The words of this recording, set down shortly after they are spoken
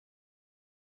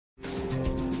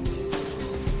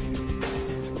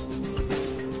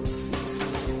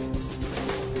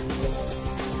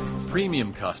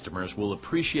Premium customers will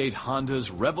appreciate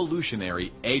Honda's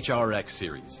revolutionary HRX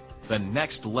series, the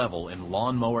next level in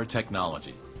lawnmower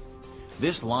technology.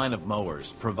 This line of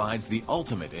mowers provides the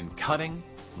ultimate in cutting,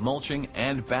 mulching,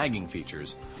 and bagging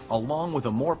features, along with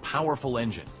a more powerful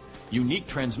engine, unique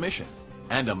transmission,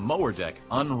 and a mower deck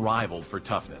unrivaled for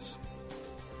toughness.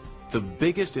 The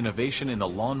biggest innovation in the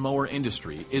lawnmower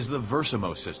industry is the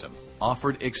Versamo system,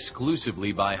 offered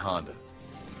exclusively by Honda.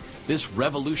 This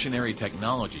revolutionary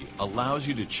technology allows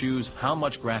you to choose how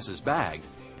much grass is bagged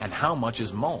and how much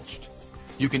is mulched.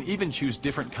 You can even choose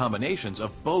different combinations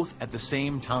of both at the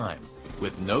same time,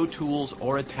 with no tools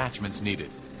or attachments needed.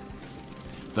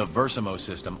 The Versamo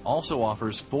system also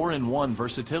offers 4-in-1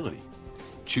 versatility.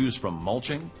 Choose from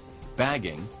mulching,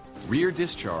 bagging, rear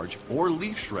discharge, or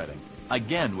leaf shredding,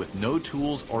 again with no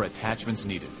tools or attachments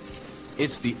needed.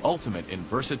 It's the ultimate in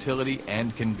versatility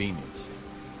and convenience.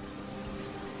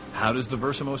 How does the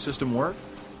Versamo system work?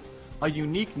 A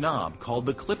unique knob called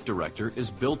the clip director is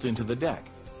built into the deck.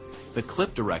 The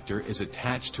clip director is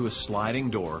attached to a sliding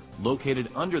door located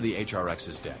under the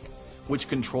HRX's deck, which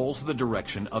controls the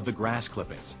direction of the grass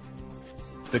clippings.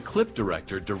 The clip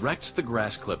director directs the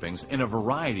grass clippings in a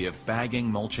variety of bagging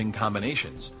mulching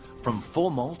combinations, from full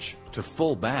mulch to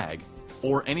full bag,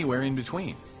 or anywhere in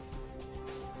between.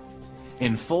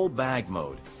 In full bag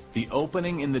mode, the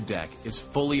opening in the deck is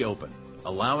fully open,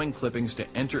 allowing clippings to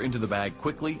enter into the bag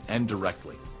quickly and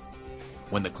directly.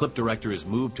 When the clip director is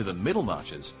moved to the middle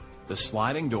notches, the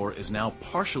sliding door is now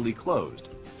partially closed,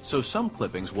 so some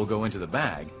clippings will go into the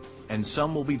bag and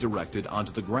some will be directed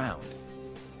onto the ground.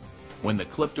 When the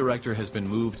clip director has been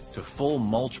moved to full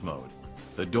mulch mode,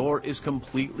 the door is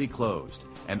completely closed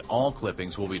and all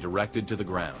clippings will be directed to the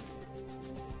ground.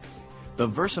 The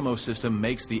Versamo system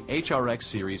makes the HRX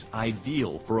series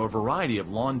ideal for a variety of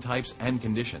lawn types and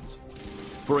conditions.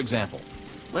 For example,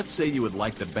 let's say you would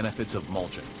like the benefits of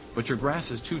mulching, but your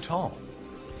grass is too tall.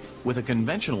 With a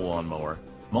conventional lawnmower,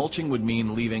 mulching would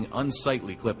mean leaving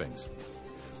unsightly clippings.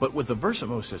 But with the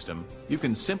Versamo system, you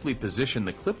can simply position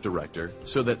the clip director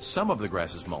so that some of the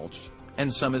grass is mulched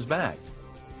and some is bagged.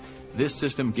 This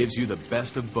system gives you the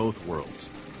best of both worlds.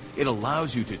 It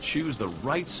allows you to choose the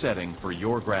right setting for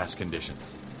your grass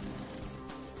conditions.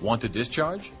 Want to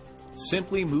discharge?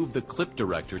 Simply move the clip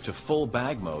director to full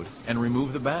bag mode and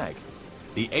remove the bag.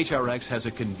 The HRX has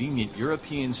a convenient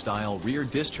European-style rear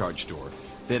discharge door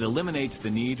that eliminates the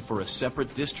need for a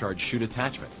separate discharge chute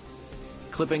attachment.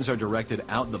 Clippings are directed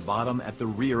out the bottom at the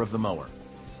rear of the mower.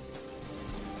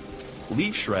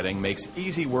 Leaf shredding makes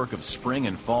easy work of spring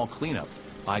and fall cleanup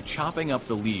by chopping up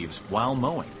the leaves while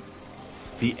mowing.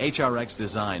 The HRX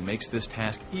design makes this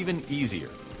task even easier.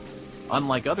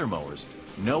 Unlike other mowers,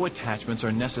 no attachments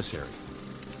are necessary.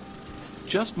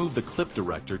 Just move the clip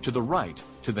director to the right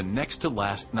to the next to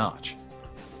last notch.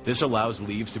 This allows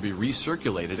leaves to be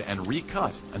recirculated and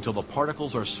recut until the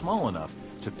particles are small enough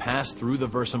to pass through the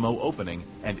Versamo opening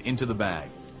and into the bag.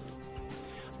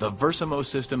 The Versamo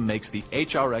system makes the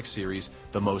HRX series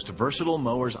the most versatile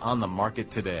mowers on the market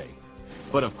today.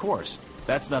 But of course,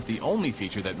 that's not the only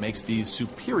feature that makes these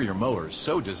superior mowers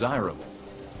so desirable.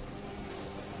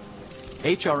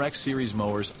 HRX series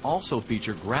mowers also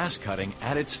feature grass cutting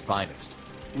at its finest,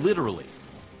 literally.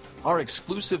 Our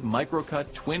exclusive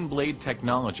microcut twin blade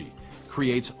technology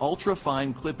creates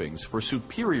ultra-fine clippings for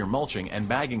superior mulching and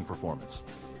bagging performance.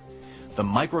 The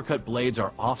microcut blades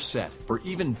are offset for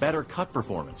even better cut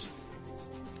performance.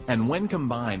 And when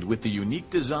combined with the unique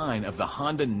design of the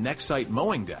Honda Nexite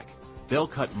mowing deck, they'll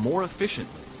cut more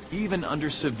efficiently, even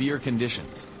under severe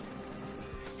conditions.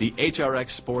 The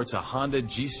HRX sports a Honda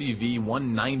GCV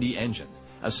 190 engine,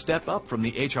 a step up from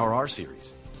the HRR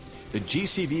series. The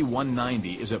GCV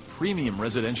 190 is a premium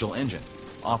residential engine,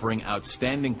 offering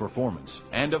outstanding performance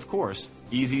and, of course,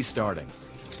 easy starting.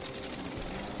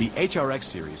 The HRX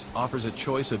series offers a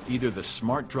choice of either the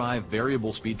Smart Drive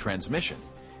variable speed transmission,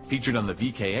 featured on the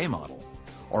VKA model,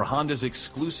 or Honda's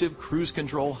exclusive cruise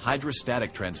control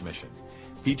hydrostatic transmission,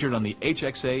 featured on the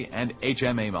HXA and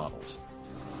HMA models.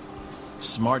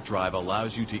 Smart Drive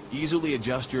allows you to easily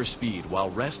adjust your speed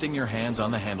while resting your hands on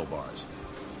the handlebars.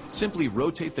 Simply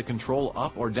rotate the control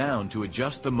up or down to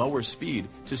adjust the mower's speed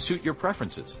to suit your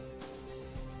preferences.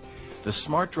 The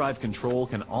Smart Drive control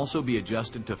can also be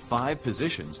adjusted to 5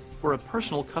 positions for a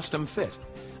personal custom fit,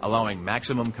 allowing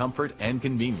maximum comfort and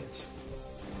convenience.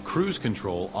 Cruise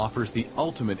control offers the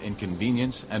ultimate in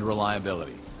convenience and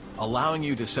reliability, allowing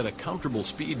you to set a comfortable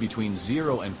speed between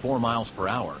 0 and 4 miles per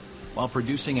hour while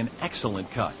producing an excellent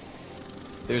cut.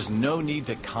 There's no need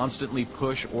to constantly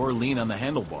push or lean on the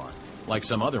handlebar like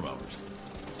some other mowers.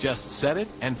 Just set it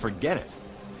and forget it.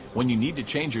 When you need to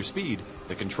change your speed,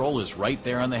 The control is right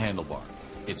there on the handlebar.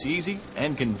 It's easy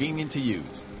and convenient to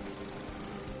use.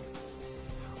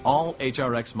 All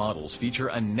HRX models feature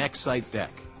a Nexite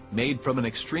deck made from an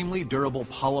extremely durable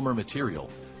polymer material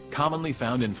commonly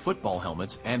found in football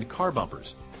helmets and car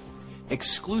bumpers.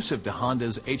 Exclusive to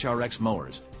Honda's HRX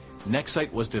mowers,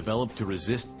 Nexite was developed to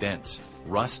resist dents,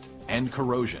 rust, and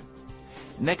corrosion.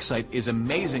 Nexite is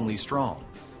amazingly strong.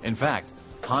 In fact,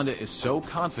 Honda is so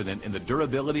confident in the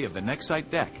durability of the Nexite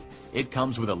deck, it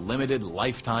comes with a limited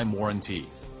lifetime warranty.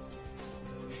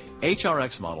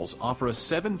 HRX models offer a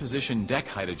 7-position deck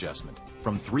height adjustment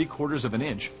from 3/4 of an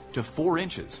inch to 4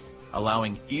 inches,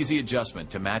 allowing easy adjustment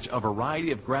to match a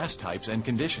variety of grass types and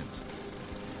conditions.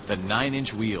 The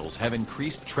 9-inch wheels have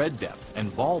increased tread depth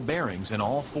and ball bearings in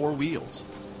all 4 wheels.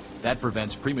 That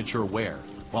prevents premature wear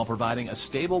while providing a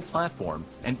stable platform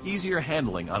and easier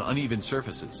handling on uneven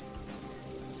surfaces.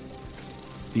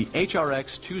 The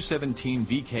HRX 217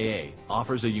 VKA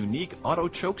offers a unique auto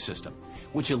choke system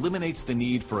which eliminates the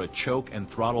need for a choke and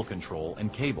throttle control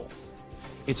and cable.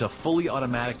 It's a fully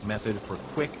automatic method for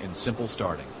quick and simple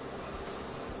starting.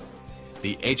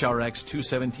 The HRX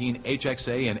 217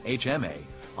 HXA and HMA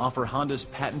offer Honda's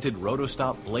patented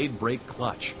Rotostop Blade Brake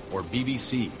Clutch, or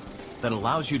BBC, that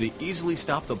allows you to easily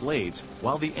stop the blades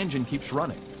while the engine keeps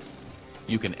running.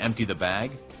 You can empty the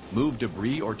bag, move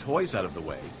debris or toys out of the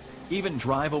way, even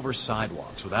drive over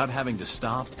sidewalks without having to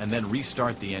stop and then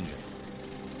restart the engine.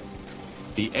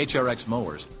 The HRX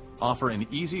mowers offer an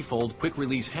easy fold quick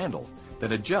release handle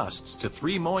that adjusts to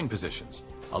 3 mowing positions,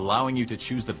 allowing you to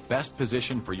choose the best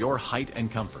position for your height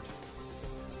and comfort.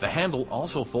 The handle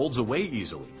also folds away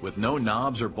easily with no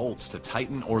knobs or bolts to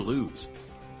tighten or lose.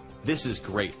 This is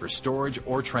great for storage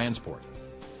or transport.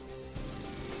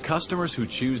 Customers who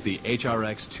choose the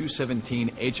HRX 217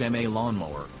 HMA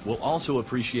lawnmower will also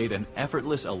appreciate an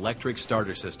effortless electric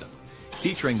starter system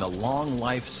featuring the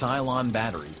long-life Cylon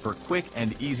battery for quick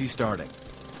and easy starting.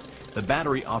 The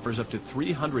battery offers up to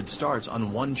 300 starts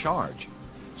on one charge,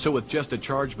 so with just a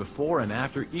charge before and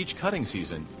after each cutting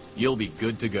season, you'll be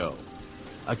good to go.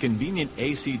 A convenient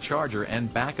AC charger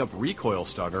and backup recoil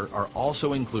starter are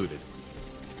also included.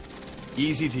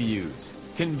 Easy to use,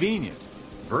 convenient,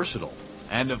 versatile,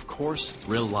 and of course,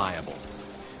 reliable.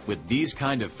 With these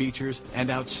kind of features and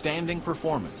outstanding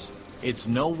performance, it's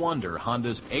no wonder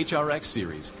Honda's HRX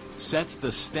series sets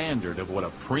the standard of what a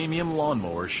premium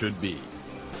lawnmower should be.